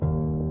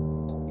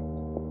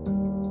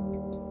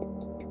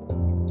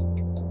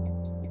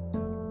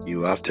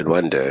You often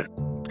wonder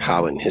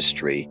how in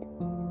history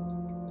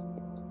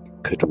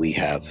could we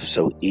have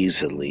so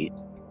easily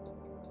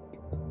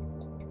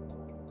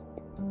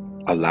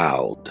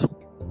allowed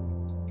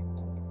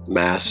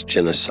mass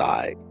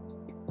genocide,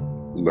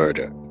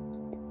 murder,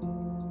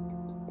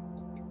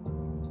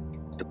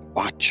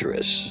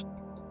 debaucherous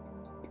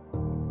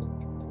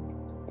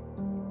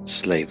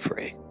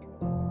slavery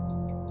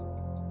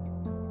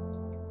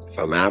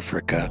from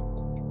Africa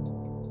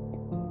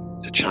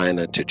to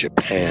China to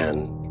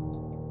Japan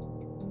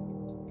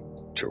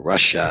to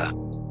Russia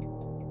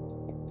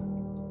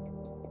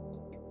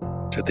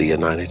to the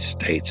United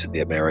States and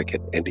the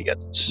American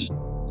Indians,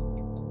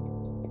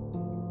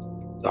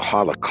 the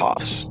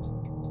Holocaust,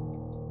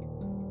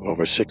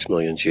 over 6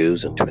 million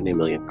Jews and 20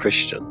 million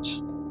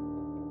Christians,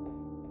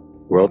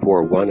 World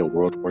War I and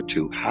World War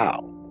II.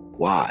 How?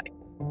 Why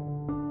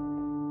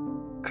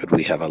could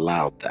we have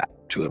allowed that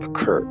to have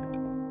occurred?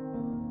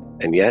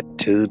 And yet,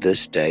 to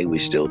this day, we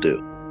still do.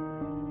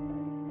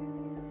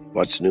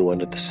 What's new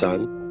under the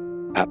sun?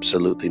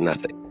 Absolutely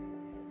nothing.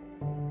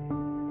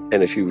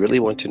 And if you really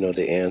want to know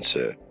the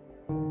answer,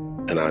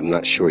 and I'm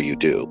not sure you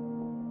do,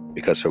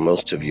 because for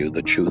most of you,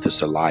 the truth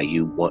is a lie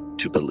you want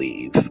to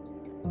believe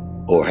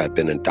or have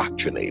been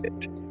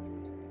indoctrinated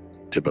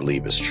to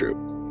believe is true.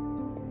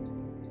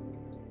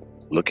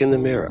 Look in the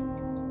mirror.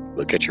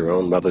 Look at your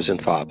own mothers and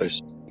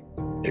fathers,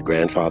 your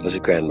grandfathers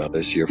and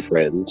grandmothers, your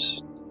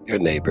friends, your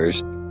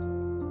neighbors,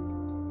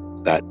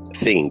 that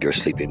thing you're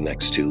sleeping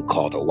next to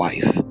called a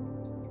wife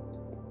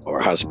or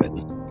a husband,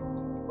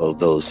 or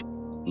those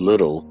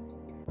little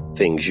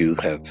things you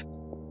have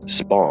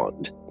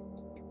spawned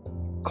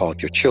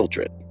called your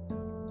children.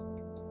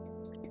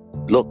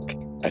 Look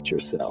at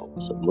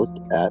yourselves and look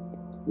at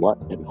what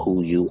and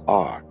who you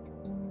are.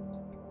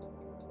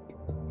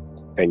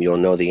 And you'll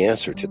know the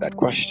answer to that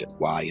question.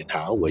 Why and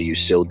how? Well, you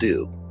still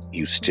do.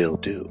 You still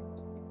do.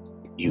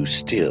 You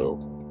still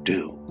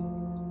do.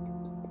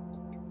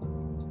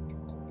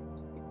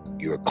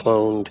 You're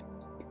cloned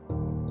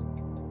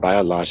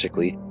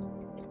biologically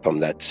from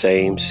that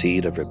same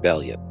seed of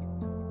rebellion,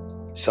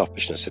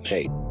 selfishness, and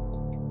hate.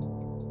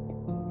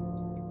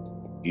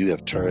 You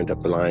have turned a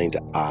blind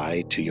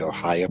eye to your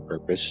higher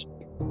purpose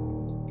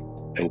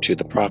and to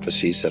the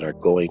prophecies that are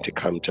going to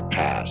come to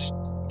pass,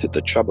 to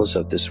the troubles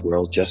of this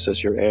world, just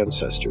as your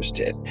ancestors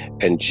did,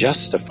 and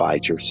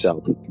justified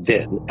yourself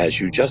then as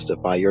you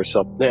justify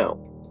yourself now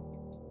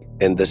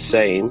in the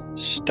same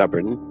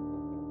stubborn,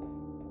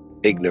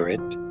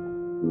 ignorant,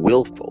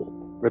 willful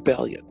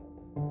rebellion,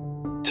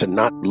 to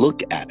not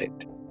look at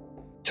it,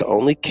 to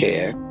only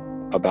care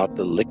about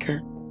the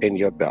liquor in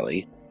your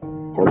belly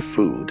or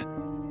food,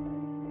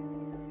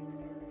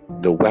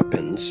 the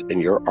weapons in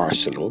your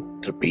arsenal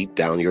to beat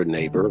down your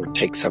neighbor or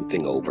take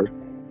something over,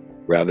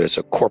 rather it's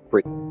a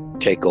corporate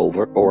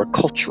takeover or a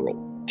cultural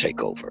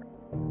takeover.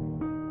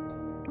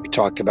 We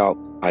talk about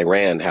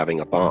Iran having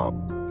a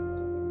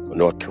bomb, or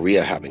North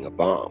Korea having a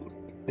bomb.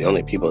 The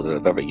only people that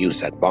have ever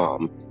used that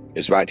bomb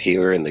is right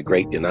here in the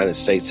great United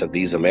States of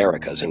these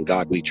Americas. In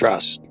God we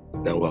trust.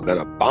 Now we're going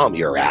to bomb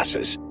your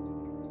asses,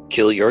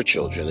 kill your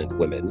children and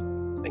women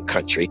and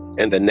country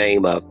in the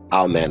name of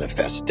our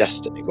manifest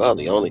destiny. Well,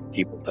 the only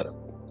people that are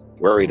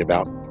worried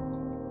about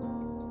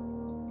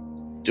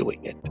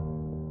doing it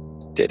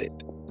did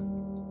it.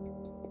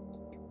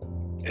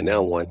 And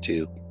now want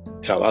to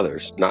tell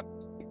others not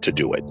to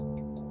do it,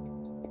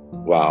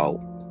 while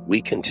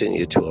we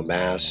continue to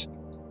amass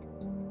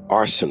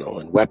arsenal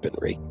and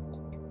weaponry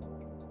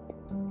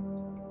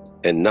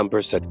in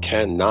numbers that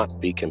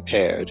cannot be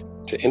compared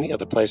to any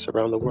other place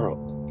around the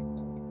world.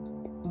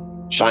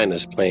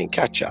 China's playing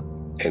catch up,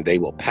 and they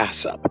will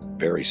pass up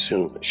very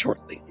soon,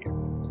 shortly here.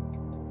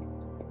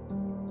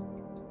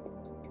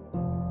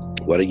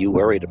 What are you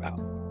worried about?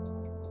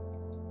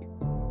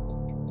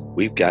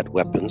 We've got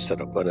weapons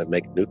that are going to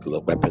make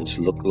nuclear weapons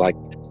look like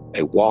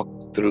a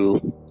walk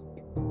through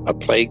a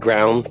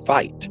playground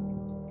fight.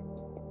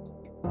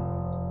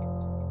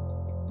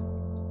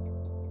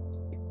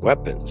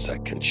 Weapons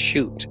that can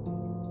shoot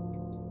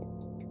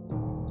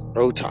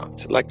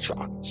protons,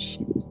 electrons,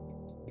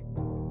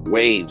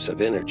 waves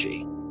of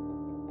energy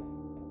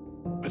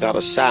without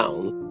a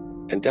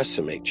sound and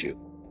decimate you.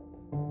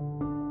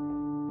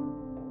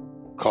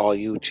 Call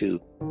you to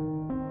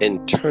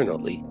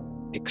internally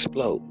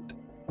explode.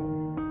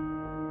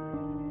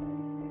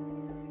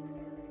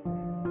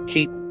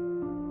 Heat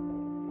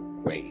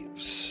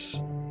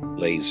waves,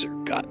 laser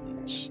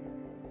guns,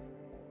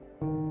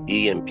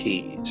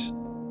 EMPs,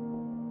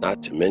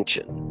 not to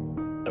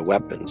mention the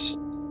weapons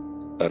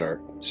that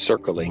are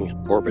circling,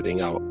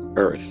 orbiting our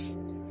Earth,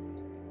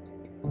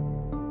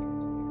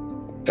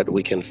 that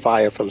we can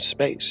fire from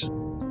space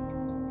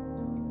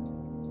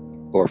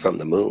or from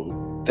the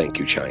moon. Thank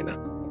you, China.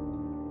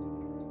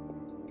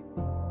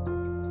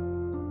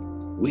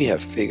 We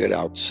have figured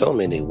out so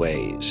many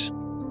ways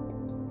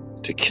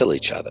to kill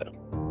each other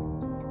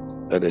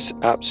that is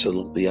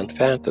absolutely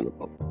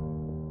unfathomable.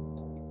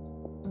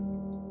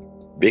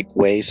 Big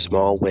ways,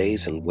 small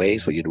ways, and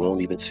ways where you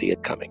won't even see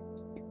it coming.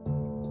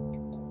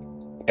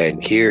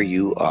 And here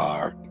you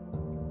are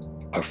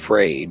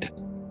afraid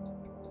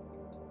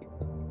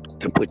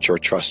to put your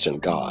trust in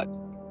God.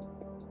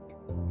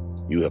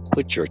 You have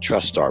put your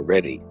trust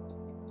already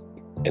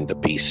in the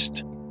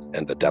beast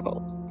and the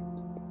devil.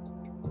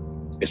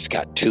 It's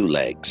got 2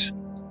 legs,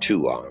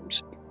 2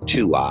 arms,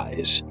 2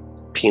 eyes,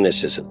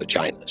 penises and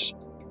vaginas.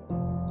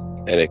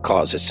 And it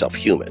calls itself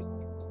human.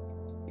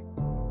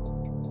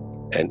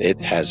 And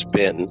it has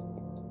been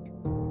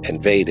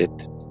invaded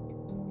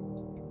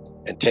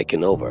and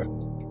taken over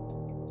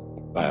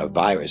by a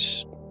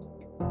virus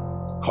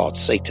called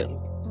Satan.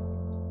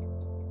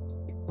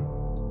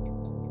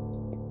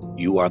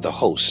 You are the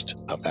host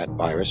of that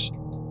virus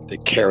to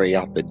carry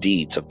out the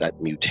deeds of that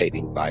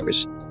mutating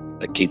virus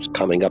that keeps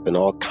coming up in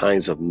all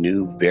kinds of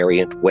new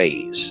variant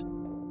ways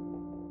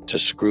to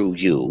screw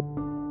you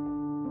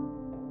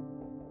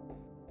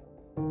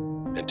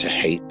and to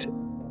hate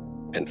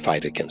and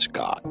fight against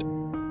God.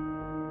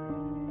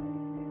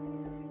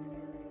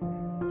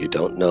 You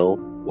don't know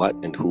what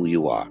and who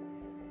you are.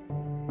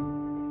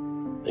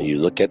 And you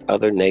look at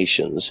other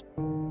nations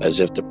as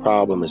if the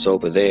problem is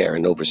over there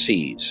and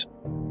overseas.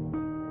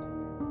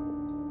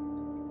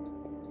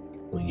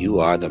 Well, you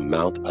are the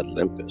Mount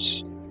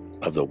Olympus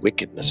of the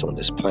wickedness on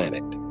this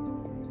planet.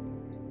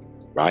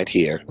 Right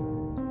here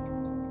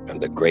in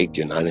the great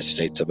United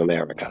States of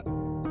America.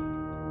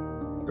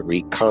 The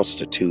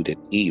reconstituted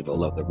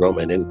evil of the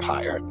Roman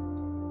Empire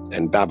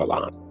and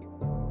Babylon.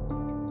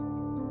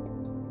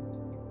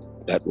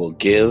 That will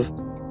give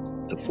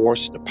the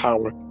force, the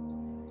power,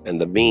 and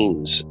the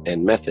means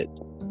and method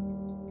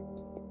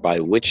by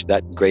which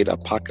that great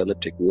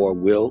apocalyptic war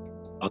will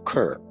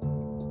occur.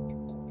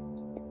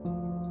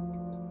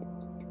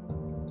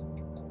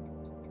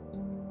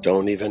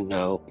 Don't even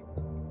know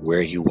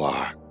where you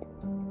are,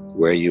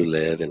 where you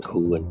live, and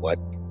who and what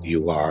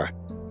you are.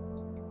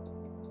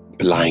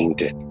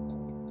 Blinded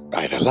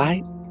by the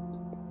light.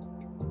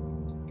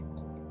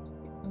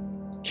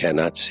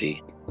 Cannot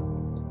see.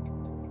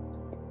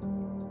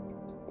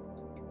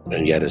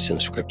 And yet it's in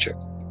Scripture.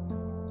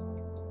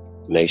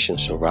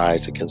 Nations shall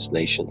rise against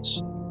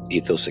nations,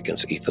 ethos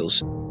against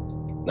ethos,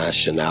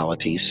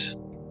 nationalities,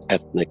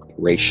 ethnic,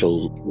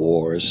 racial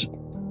wars.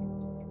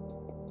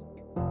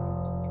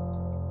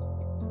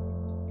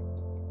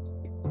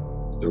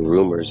 The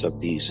rumors of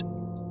these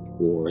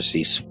wars,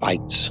 these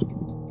fights,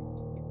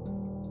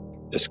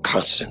 this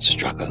constant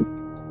struggle.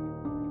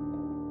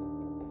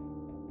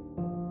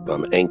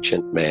 From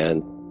ancient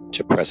man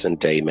to present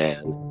day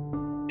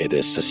man, it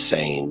is the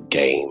same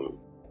game.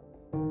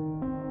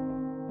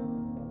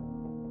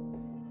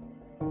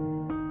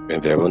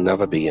 And there will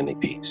never be any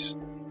peace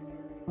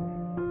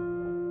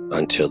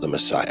until the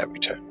Messiah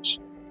returns.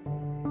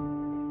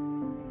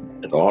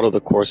 In all of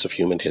the course of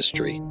human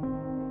history,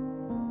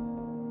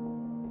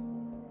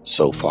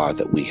 so far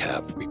that we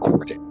have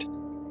recorded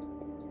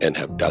and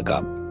have dug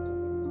up,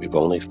 we've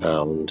only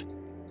found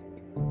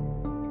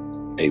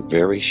a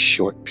very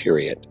short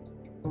period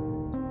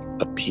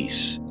of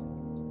peace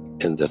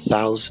in the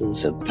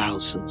thousands and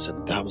thousands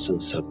and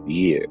thousands of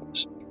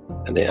years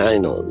and the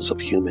annals of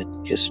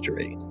human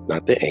history.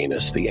 Not the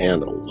anus, the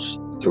annals,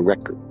 the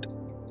record.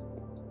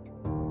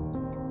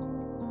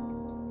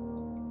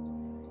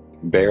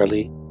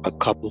 Barely a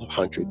couple of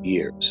 100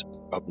 years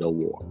of no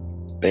war.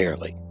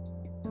 Barely.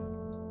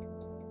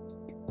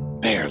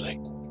 Barely.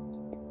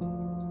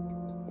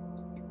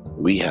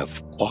 We have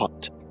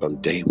fought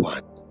from day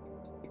one,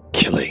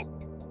 killing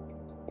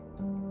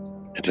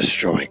and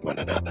destroying one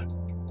another,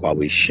 while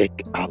we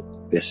shake out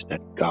fist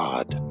at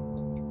God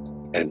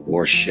and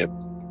worship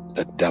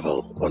the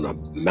devil on a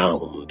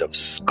mound of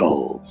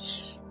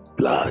skulls,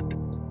 blood,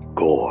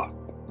 gore,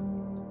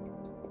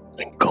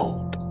 and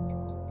gold.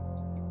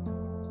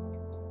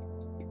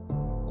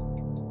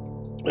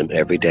 And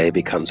every day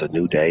becomes a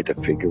new day to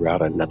figure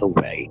out another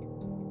way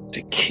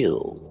to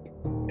kill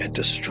and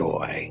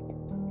destroy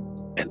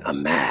and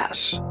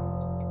amass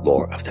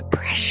more of the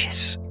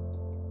precious.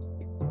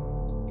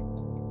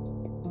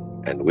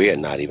 And we are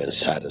not even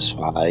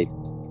satisfied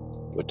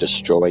with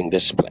destroying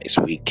this place.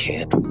 We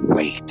can't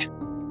wait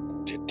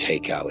to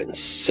take our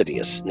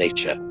insidious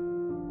nature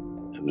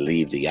and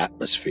leave the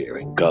atmosphere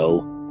and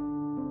go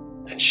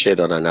and shit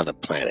on another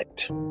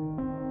planet.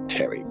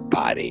 Terry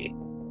body.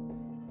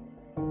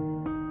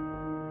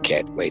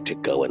 Can't wait to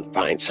go and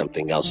find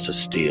something else to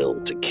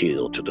steal, to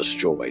kill, to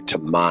destroy, to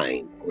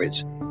mine for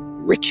its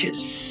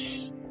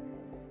riches.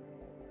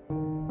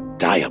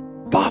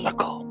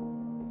 Diabolical.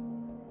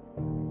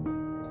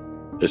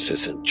 This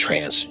isn't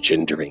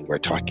transgendering we're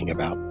talking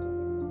about.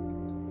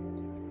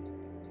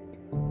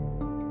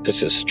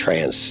 This is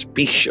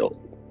transspecial.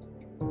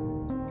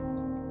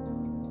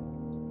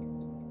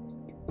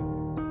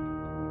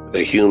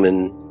 The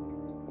human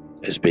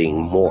is being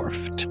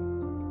morphed,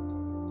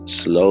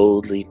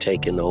 slowly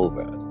taken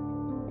over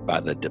by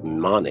the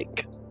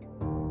demonic,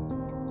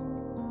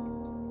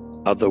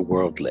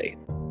 otherworldly,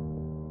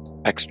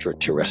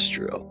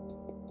 extraterrestrial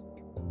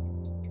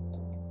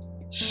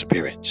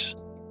spirits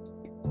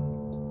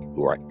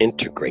who are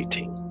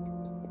integrating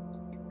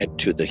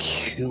into the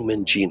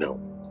human genome.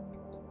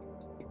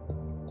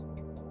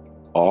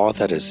 all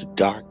that is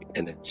dark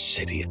and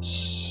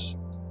insidious,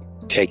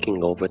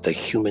 taking over the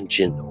human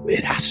genome.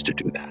 It has to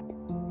do that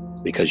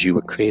because you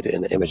were created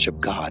in the image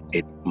of God.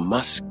 It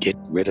must get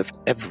rid of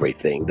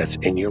everything that's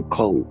in your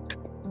code,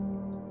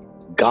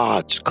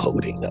 God's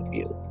coding of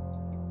you,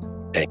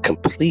 and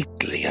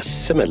completely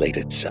assimilate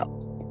itself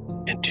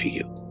into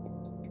you.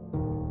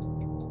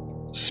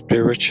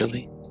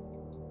 Spiritually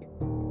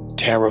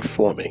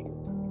terraforming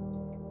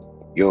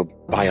your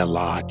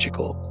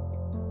biological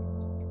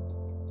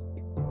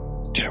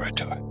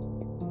territory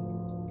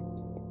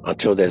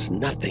until there's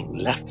nothing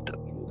left of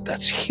you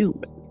that's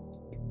human.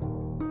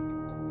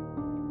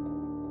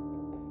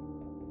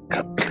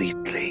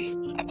 Completely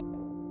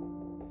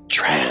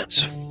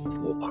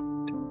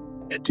transformed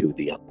into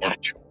the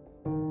unnatural,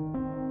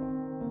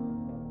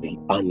 the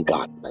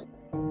ungodly,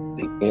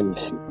 the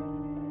inhuman,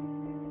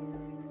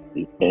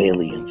 the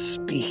alien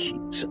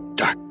species of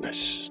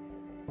darkness,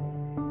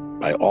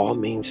 by all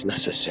means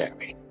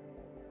necessary,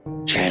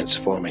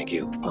 transforming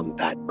you from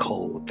that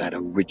code, that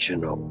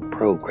original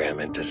program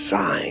and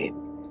design.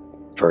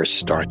 First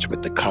starts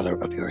with the color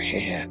of your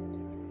hair,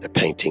 the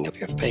painting of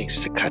your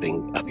face, the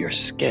cutting of your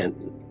skin,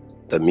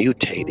 the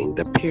mutating,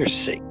 the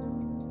piercing,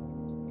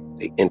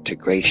 the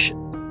integration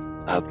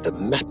of the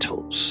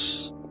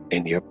metals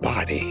in your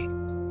body,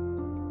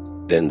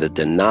 then the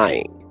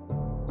denying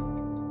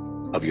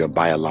of your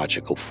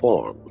biological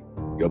form,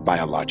 your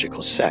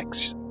biological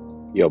sex,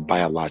 your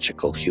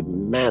biological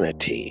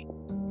humanity,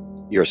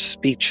 your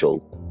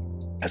speechal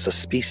as a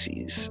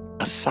species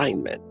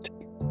assignment,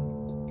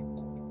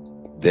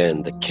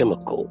 then the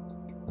chemical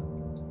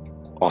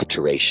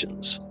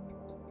alterations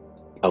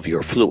of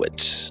your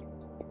fluids,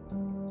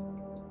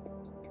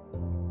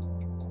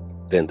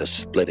 then the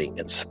splitting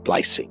and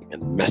splicing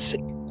and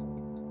messing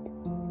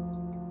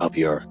of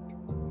your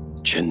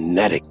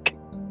genetic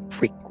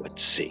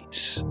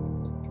frequencies,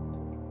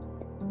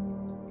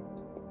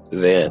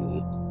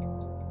 then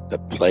the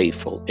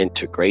playful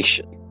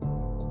integration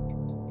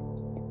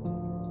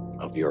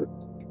of your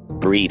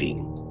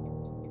breeding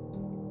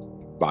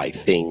by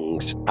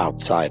things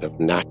outside of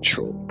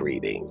natural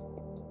breeding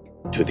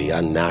to the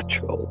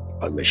unnatural,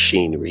 from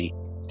machinery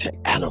to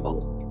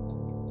animal,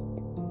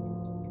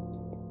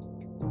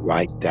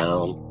 right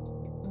down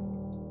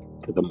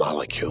to the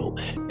molecule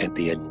and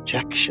the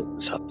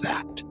injections of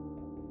that.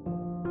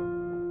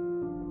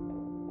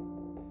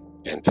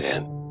 And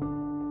then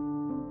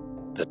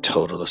the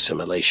total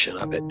assimilation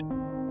of it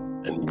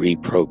and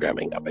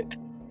reprogramming of it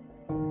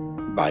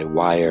by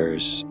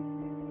wires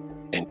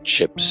and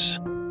chips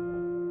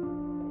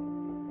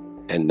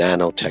and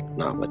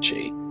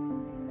nanotechnology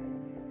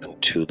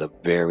into the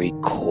very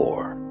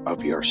core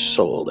of your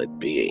soul and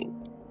being.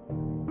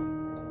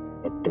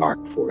 The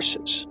dark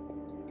forces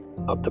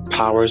of the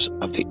powers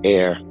of the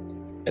air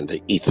and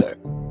the ether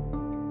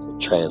will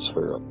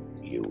transfer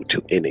you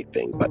to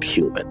anything but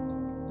human.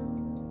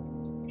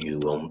 You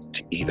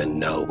won't even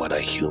know what a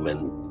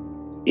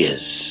human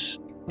is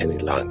any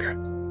longer.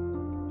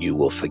 You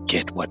will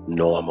forget what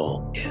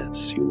normal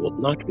is. You will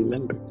not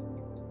remember.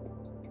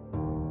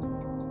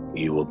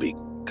 You will be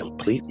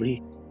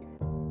completely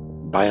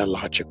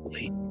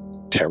biologically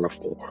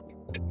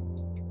terraformed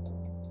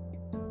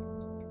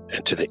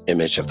into the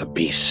image of the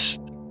beast.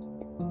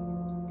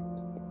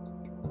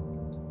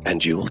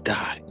 And you will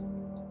die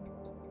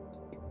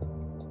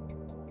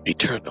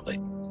eternally.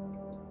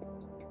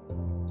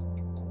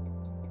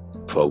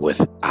 For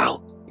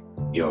without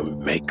your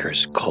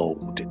maker's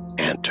code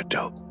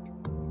antidote,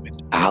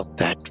 without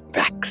that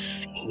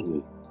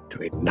vaccine to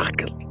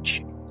inoculate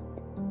you,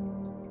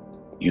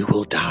 you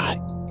will die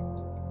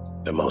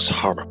the most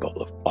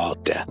horrible of all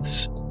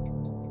deaths.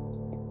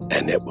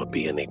 And it will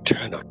be an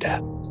eternal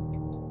death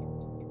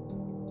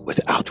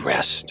without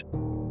rest.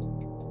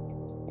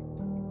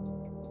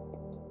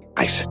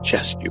 I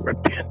suggest you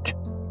repent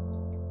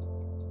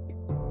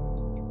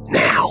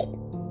now.